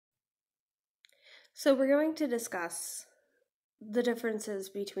So we're going to discuss the differences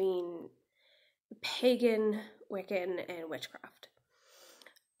between pagan, Wiccan, and witchcraft.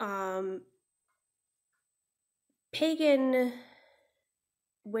 Pagan,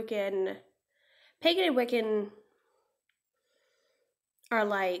 Wiccan, pagan and Wiccan are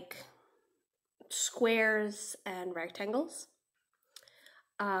like squares and rectangles.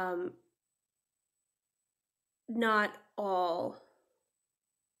 Not all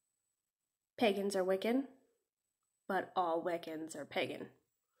pagans are Wiccan, but all Wiccans are pagan.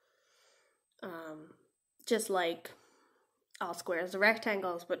 Just like all squares are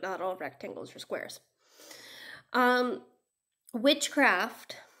rectangles, but not all rectangles are squares.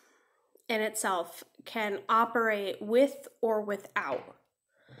 Witchcraft in itself can operate with or without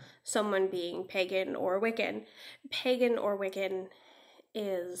someone being pagan or Wiccan. Pagan or Wiccan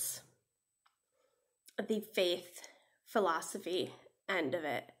is the faith philosophy end of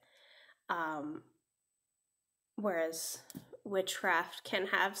it. Whereas witchcraft can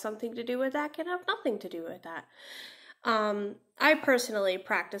have something to do with that, can have nothing to do with that. I personally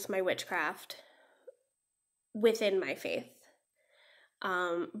practice my witchcraft within my faith.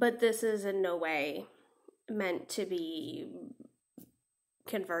 But this is in no way meant to be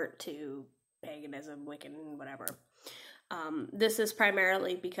convert to paganism, Wiccan, whatever. This is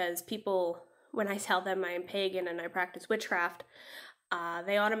primarily because people, when I tell them I am pagan and I practice witchcraft,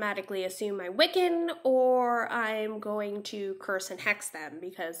 they automatically assume I'm Wiccan or I'm going to curse and hex them,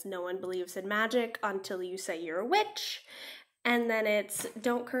 because no one believes in magic until you say you're a witch, and then it's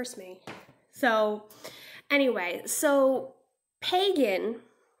don't curse me. So anyway, so pagan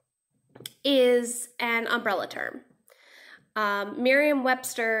is an umbrella term.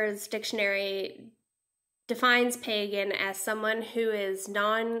 Merriam-Webster's dictionary defines pagan as someone who is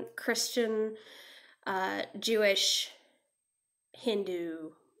non-Christian, Jewish,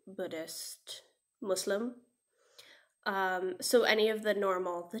 Hindu, Buddhist, Muslim. So any of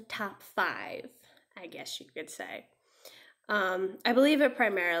the top 5, I guess you could say. I believe it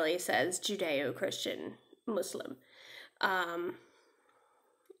primarily says Judeo-Christian, Muslim.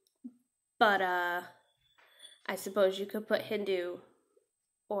 But I suppose you could put Hindu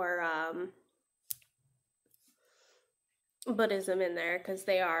or Buddhism in there because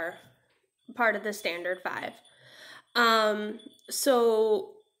they are part of the standard 5.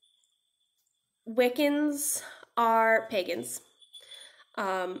 So Wiccans are pagans.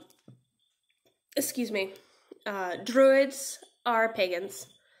 Druids are pagans.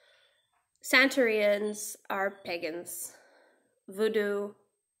 Santerians are pagans. Voodoo,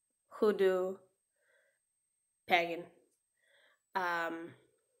 hoodoo, pagan.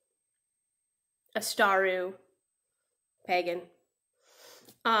 Astaru, pagan.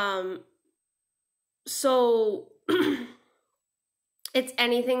 So it's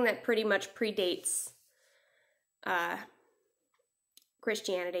anything that pretty much predates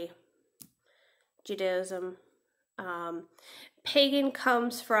Christianity, Judaism. Pagan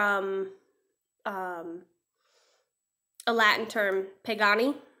comes from a Latin term,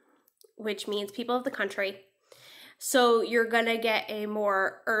 pagani, which means people of the country. So you're gonna get a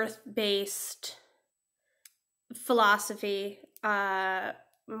more earth-based philosophy,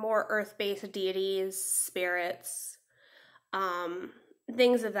 more earth-based deities, spirits,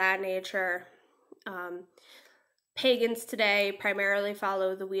 things of that nature. Pagans today primarily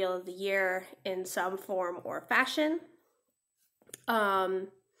follow the wheel of the year in some form or fashion.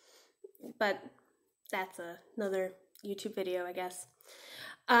 But that's another YouTube video, I guess.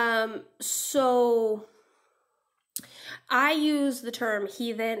 So I use the term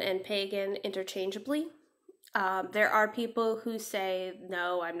heathen and pagan interchangeably. There are people who say,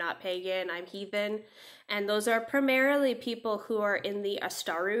 no, I'm not pagan, I'm heathen. And those are primarily people who are in the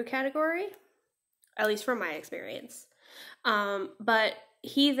Astaru category, at least from my experience. But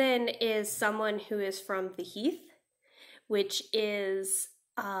heathen is someone who is from the heath, which is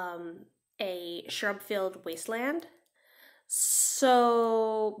a shrub-filled wasteland.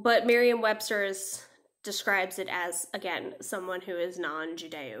 So, but Merriam-Webster's describes it as, again, someone who is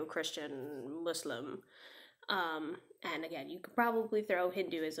non-Judeo-Christian, Muslim. And again, you could probably throw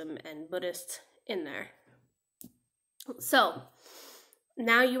Hinduism and Buddhist in there. So,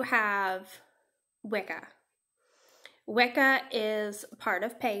 now you have Wicca. Wicca is part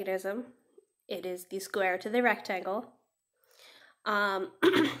of paganism. It is the square to the rectangle.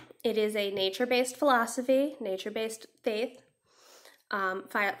 It is a nature-based philosophy, nature-based faith.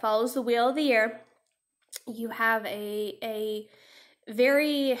 Follows the wheel of the year. You have a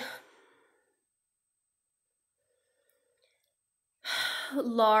very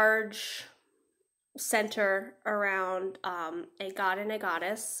large center around a god and a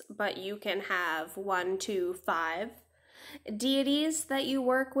goddess, but you can have 1, 2, 5 deities that you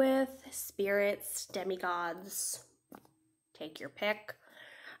work with, spirits, demigods, take your pick.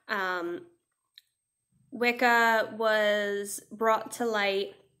 Wicca was brought to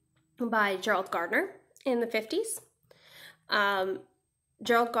light by Gerald Gardner in the 50s.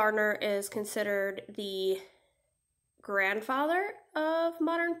 Gerald Gardner is considered the grandfather of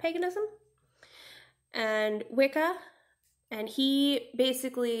modern paganism and Wicca, and he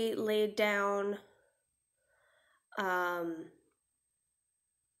basically laid down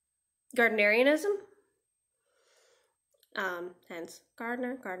Gardnerianism, hence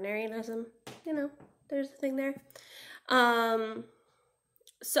Gardnerianism, you know, there's a thing there.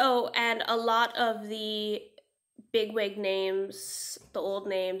 So, and a lot of the bigwig names, the old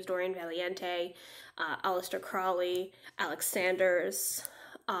names, Dorian Valiente, Aleister Crowley, Alex Sanders,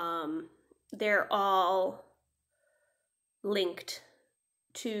 they're all linked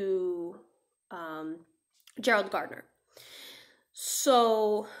to Gerald Gardner.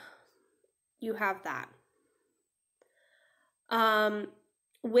 So you have that.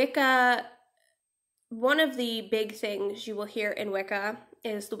 Wicca, one of the big things you will hear in Wicca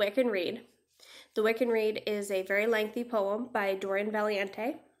is the Wiccan Read. The Wiccan Read is a very lengthy poem by Dorian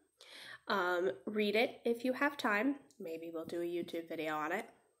Valiente. Read it if you have time. Maybe we'll do a YouTube video on it.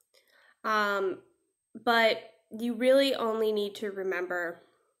 But you really only need to remember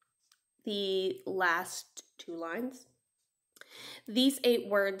the last 2 lines. These 8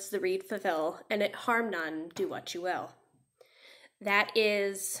 words the reed fulfill, and it harm none, do what you will. That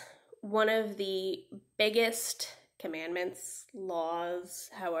is one of the biggest commandments, laws,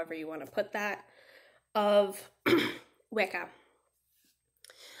 however you want to put that, of Wicca.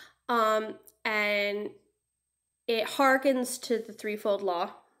 And it harkens to the threefold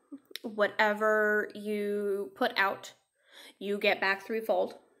law. Whatever you put out, you get back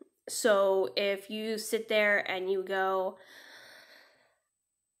threefold. So if you sit there and you go,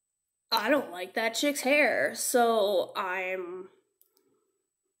 I don't like that chick's hair, so I'm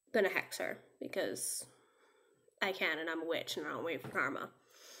gonna hex her because I can and I'm a witch and I don't wait for karma.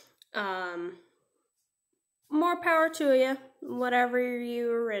 More power to you, whatever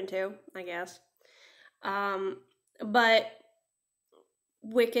you're into, I guess. But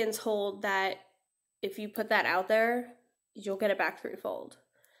Wiccans hold that if you put that out there, you'll get it back threefold.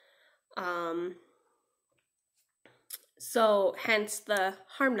 So hence the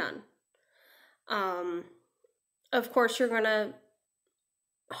harm none. Of course you're gonna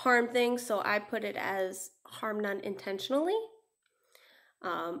harm things, so I put it as harm none intentionally.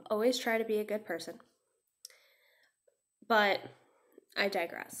 Always try to be a good person. But I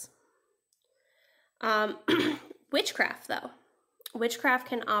digress. Witchcraft, though. Witchcraft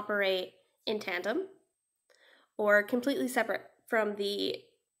can operate in tandem or completely separate from the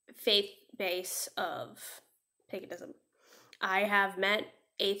faith base of paganism. I have met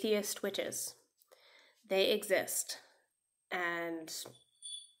atheist witches. They exist, and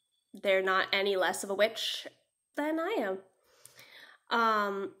they're not any less of a witch than I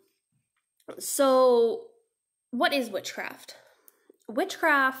am. So what is witchcraft?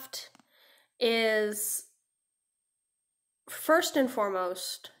 Witchcraft is, first and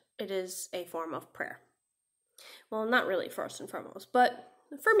foremost, it is a form of prayer. Well, not really first and foremost, but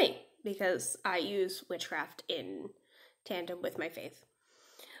for me, because I use witchcraft in tandem with my faith.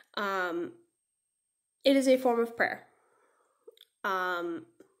 It is a form of prayer.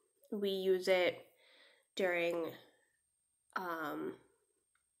 We use it during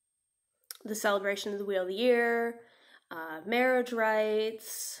the celebration of the Wheel of the Year, marriage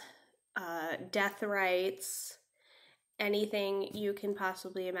rites, death rites, anything you can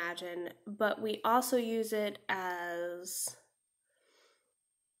possibly imagine. But we also use it as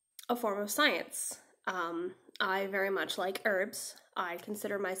a form of science. I very much like herbs. I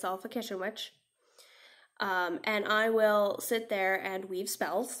consider myself a kitchen witch. And I will sit there and weave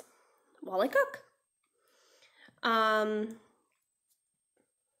spells while I cook.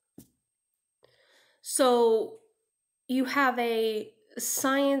 So you have a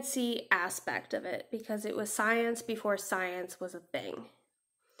science-y aspect of it because it was science before science was a thing.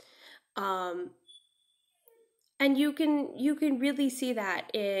 And you can really see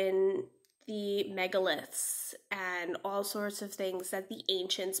that in the megaliths and all sorts of things that the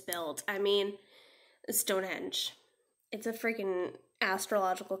ancients built. I mean, Stonehenge, it's a freaking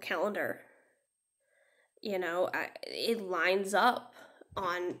astrological calendar. You know, it lines up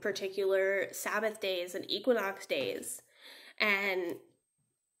on particular Sabbath days and equinox days. And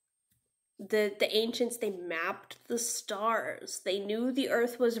The ancients, they mapped the stars. They knew the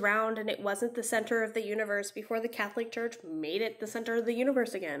earth was round and it wasn't the center of the universe before the Catholic Church made it the center of the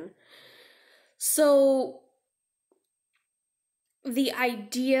universe again. So the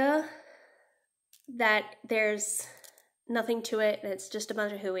idea that there's nothing to it and it's just a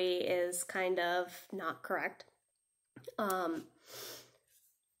bunch of hooey is kind of not correct.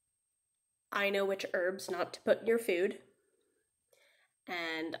 I know which herbs not to put in your food,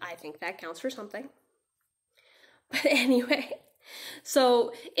 and I think that counts for something. But anyway,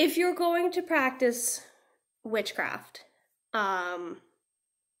 so if you're going to practice witchcraft,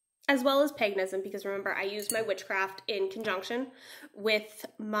 as well as paganism, because remember, I use my witchcraft in conjunction with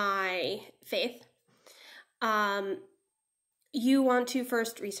my faith, you want to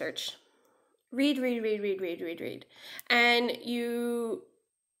first research. Read. And you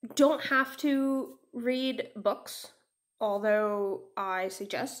don't have to read books, although I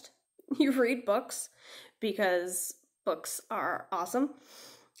suggest you read books because books are awesome.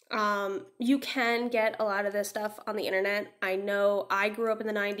 You can get a lot of this stuff on the internet. I know I grew up in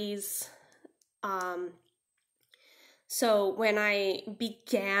the 90s. So when I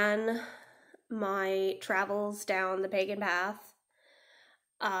began my travels down the pagan path,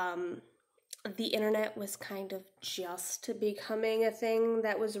 the internet was kind of just becoming a thing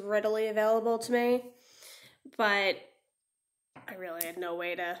that was readily available to me, but I really had no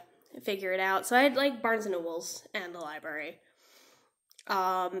way to figure it out. So I had like Barnes and Nobles and the library.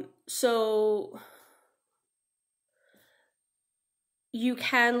 So you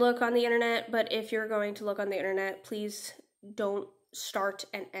can look on the internet, but if you're going to look on the internet, please don't start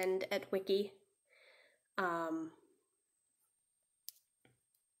and end at Wiki.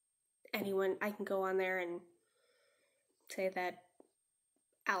 Anyone, I can go on there and say that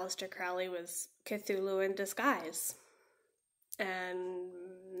Aleister Crowley was Cthulhu in disguise, and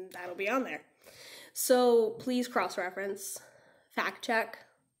that'll be on there. So please cross-reference, fact check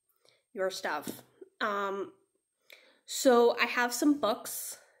your stuff. So I have some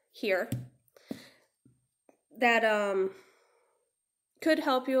books here that could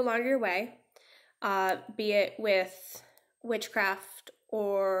help you along your way, be it with witchcraft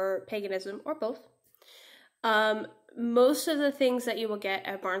or paganism or both. Most of the things that you will get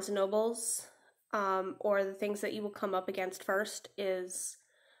at Barnes & Noble's, or the things that you will come up against first, is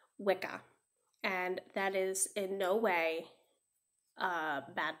Wicca. And that is in no way a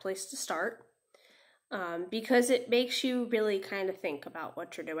bad place to start, because it makes you really kind of think about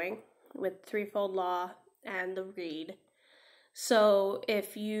what you're doing with threefold law and the read. So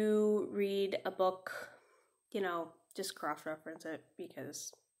if you read a book, just cross-reference it,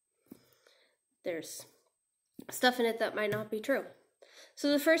 because there's stuff in it that might not be true.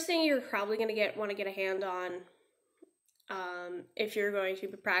 So the first thing you're probably going to want to get a hand on, if you're going to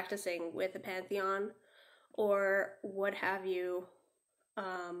be practicing with a pantheon or what have you,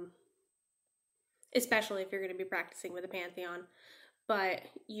 especially if you're going to be practicing with a pantheon, but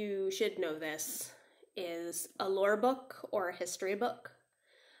you should know this, is a lore book or a history book.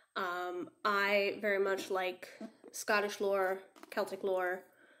 I very much like Scottish lore, Celtic lore,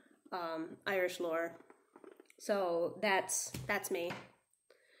 Irish lore, so that's me.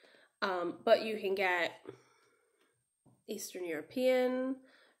 But you can get Eastern European,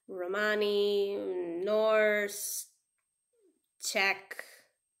 Romani, Norse, Czech,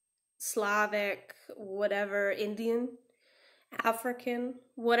 Slavic, whatever, Indian, African,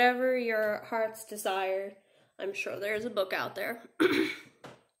 whatever your heart's desire. I'm sure there's a book out there.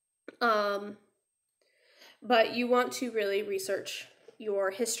 But you want to really research your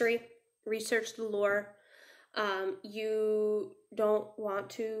history, research the lore. You don't want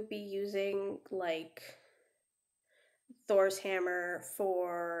to be using like Thor's hammer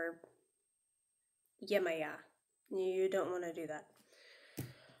for Yemaya. You don't want to do that.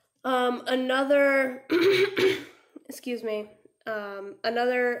 Another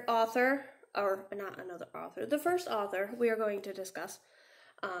author, or not another author, the first author we are going to discuss,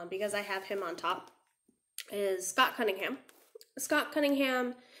 because I have him on top, is Scott Cunningham. Scott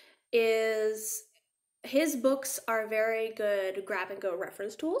Cunningham his books are very good grab-and-go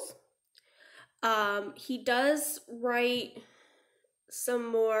reference tools. He does write some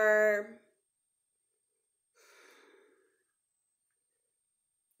more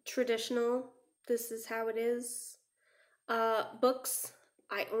traditional, this is how it is, books.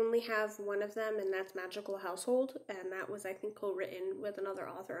 I only have one of them, and that's Magical Household, and that was, I think, co-written with another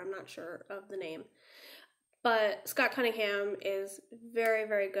author. I'm not sure of the name. But Scott Cunningham is very,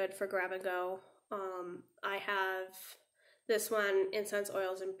 very good for grab and go. I have this one, Incense,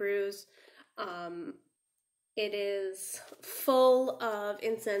 Oils, and Brews. It is full of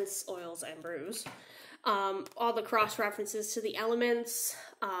incense, oils, and brews. All the cross references to the elements.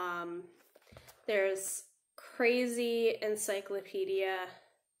 There's crazy encyclopedia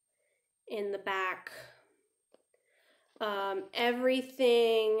in the back.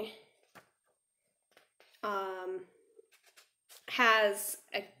 Everything has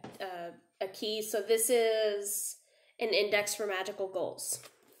a key. So this is an index for magical goals.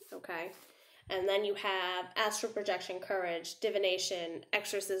 Okay. And then you have astral projection, courage, divination,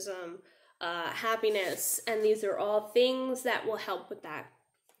 exorcism, happiness, and these are all things that will help with that.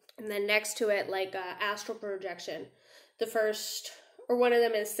 And then next to it, like astral projection, the first, or one of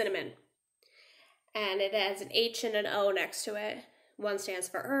them is cinnamon. And it has an H and an O next to it. One stands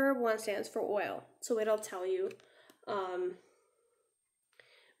for herb, one stands for oil. So it'll tell you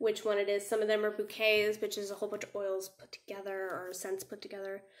which one it is. Some of them are bouquets, which is a whole bunch of oils put together or scents put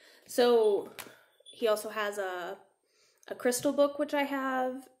together. So he also has a crystal book, which I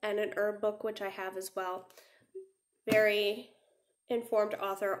have, and an herb book, which I have as well. Very informed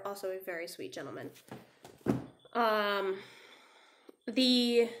author, also a very sweet gentleman.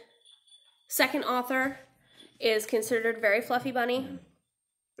 The second author is considered very fluffy bunny.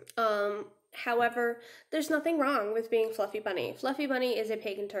 However, there's nothing wrong with being fluffy bunny. Fluffy bunny is a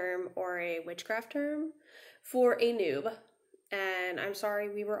pagan term or a witchcraft term for a noob. And I'm sorry,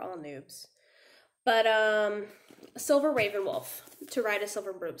 we were all noobs. But, Silver Ravenwolf, to ride a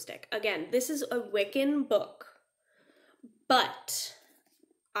silver broomstick. Again, this is a Wiccan book, but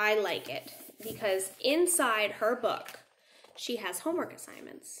I like it because inside her book, she has homework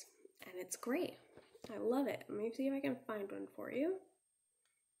assignments, and it's great. I love it. Let me see if I can find one for you.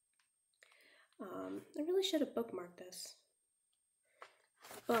 I really should have bookmarked this,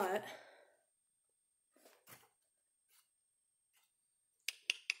 but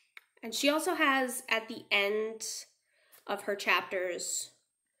and she also has at the end of her chapters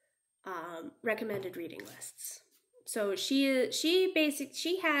recommended reading lists. So she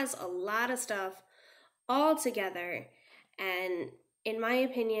has a lot of stuff all together, and in my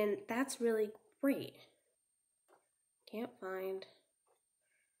opinion, that's really great. Can't find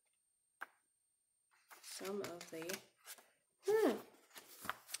some of the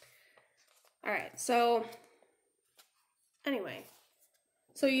all right, so anyway,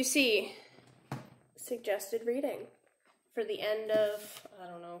 so you see suggested reading for the end of, I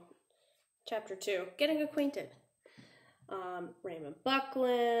don't know, chapter 2, Getting Acquainted. Raymond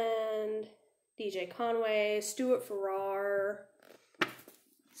Buckland, DJ Conway, Stuart Farrar.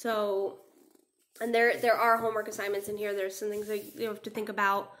 So, and there are homework assignments in here. There's some things that you have to think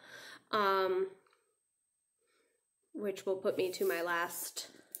about, which will put me to my last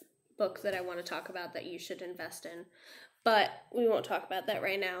book that I want to talk about that you should invest in. But we won't talk about that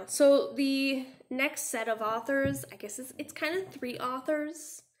right now. So the next set of authors, I guess it's kind of 3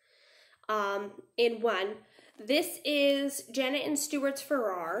 authors in one. This is Janet and Stuart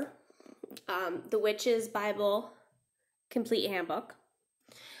Farrar, The Witch's Bible Complete Handbook.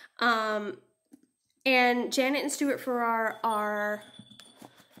 And Janet and Stuart Farrar are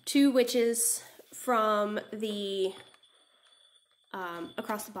 2 witches from the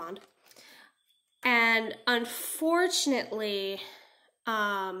across the pond. And unfortunately,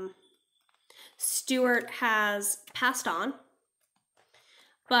 Stuart has passed on,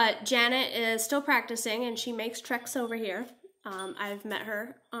 but Janet is still practicing and she makes treks over here. I've met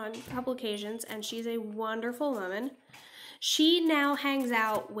her on a couple occasions and she's a wonderful woman. She now hangs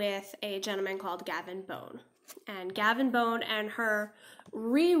out with a gentleman called Gavin Bone. And Gavin Bone and her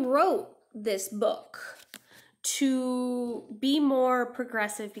rewrote this book to be more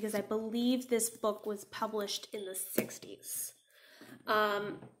progressive because I believe this book was published in the 60s.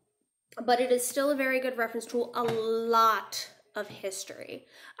 But it is still a very good reference to a lot of history.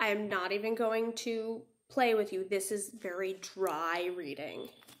 I am not even going to play with you. This is very dry reading.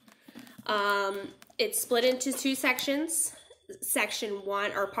 It's split into 2 sections. Section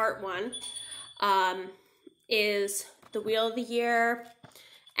 1, or part 1, is the Wheel of the Year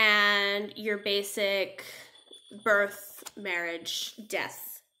and your basic birth, marriage,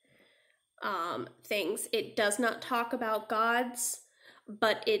 death things. It does not talk about gods,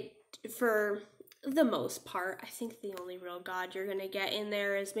 but it, for the most part, I think the only real god you're going to get in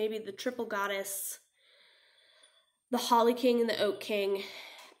there is maybe the triple goddess, the Holly King and the Oak King,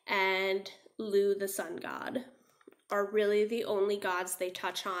 and Lu the sun god are really the only gods they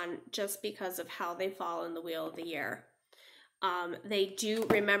touch on just because of how they fall in the Wheel of the Year. They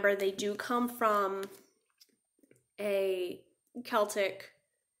do come from a Celtic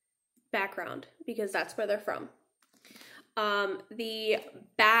background because that's where they're from. The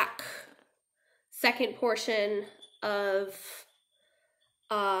back second portion of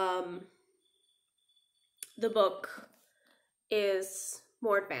the book is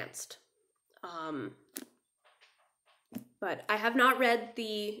more advanced. But I have not read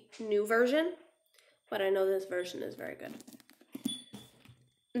the new version, but I know this version is very good.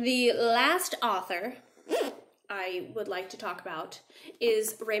 The last author I would like to talk about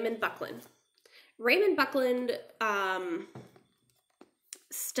is Raymond Buckland. Raymond Buckland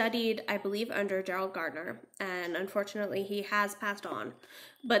studied, I believe, under Gerald Gardner, and unfortunately he has passed on.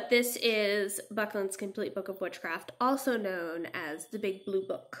 But this is Buckland's Complete Book of Witchcraft, also known as the Big Blue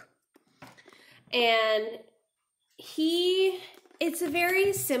Book. And it's a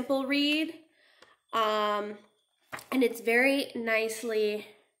very simple read, and it's very nicely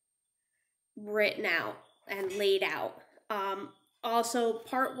written out and laid out. Also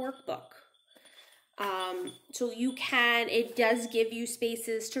part workbook. So it does give you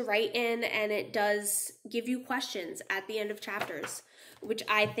spaces to write in, and it does give you questions at the end of chapters, which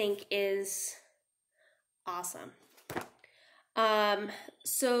I think is awesome.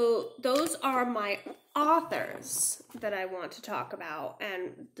 So those are my authors that I want to talk about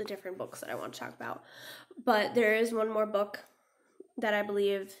and the different books that I want to talk about. But there is one more book that I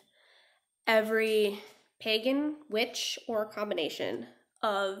believe every pagan, witch, or combination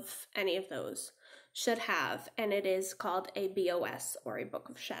of any of those should have, and it is called a BOS, or a Book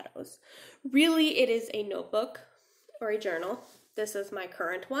of Shadows. Really, it is a notebook or a journal. This is my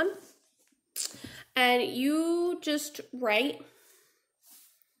current one. And you just write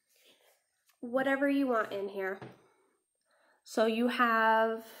whatever you want in here. So you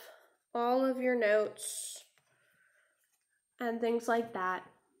have all of your notes and things like that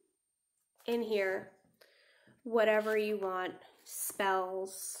in here. Whatever you want,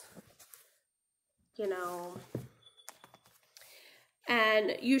 spells, you know.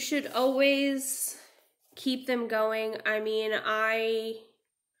 And you should always keep them going. I mean, I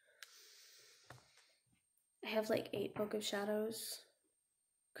have like 8 Book of Shadows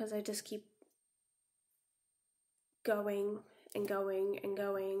because I just keep going and going and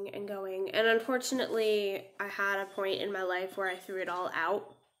going and going. And unfortunately, I had a point in my life where I threw it all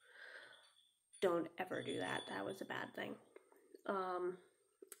out. Don't ever do that. That was a bad thing.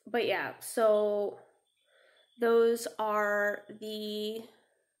 But yeah, so those are the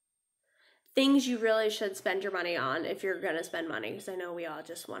things you really should spend your money on if you're going to spend money, because I know we all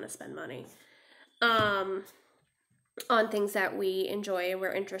just want to spend money on things that we enjoy and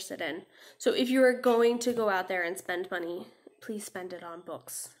we're interested in. So if you're going to go out there and spend money, please spend it on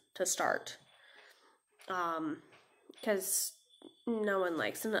books to start, because no one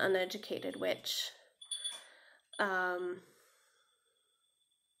likes an uneducated witch.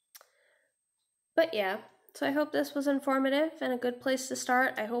 But yeah, so I hope this was informative and a good place to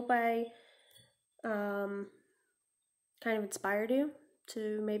start. I hope I kind of inspired you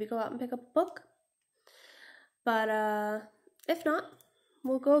to maybe go out and pick up a book. But if not,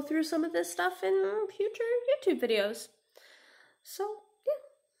 we'll go through some of this stuff in future YouTube videos. So yeah,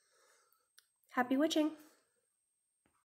 happy witching.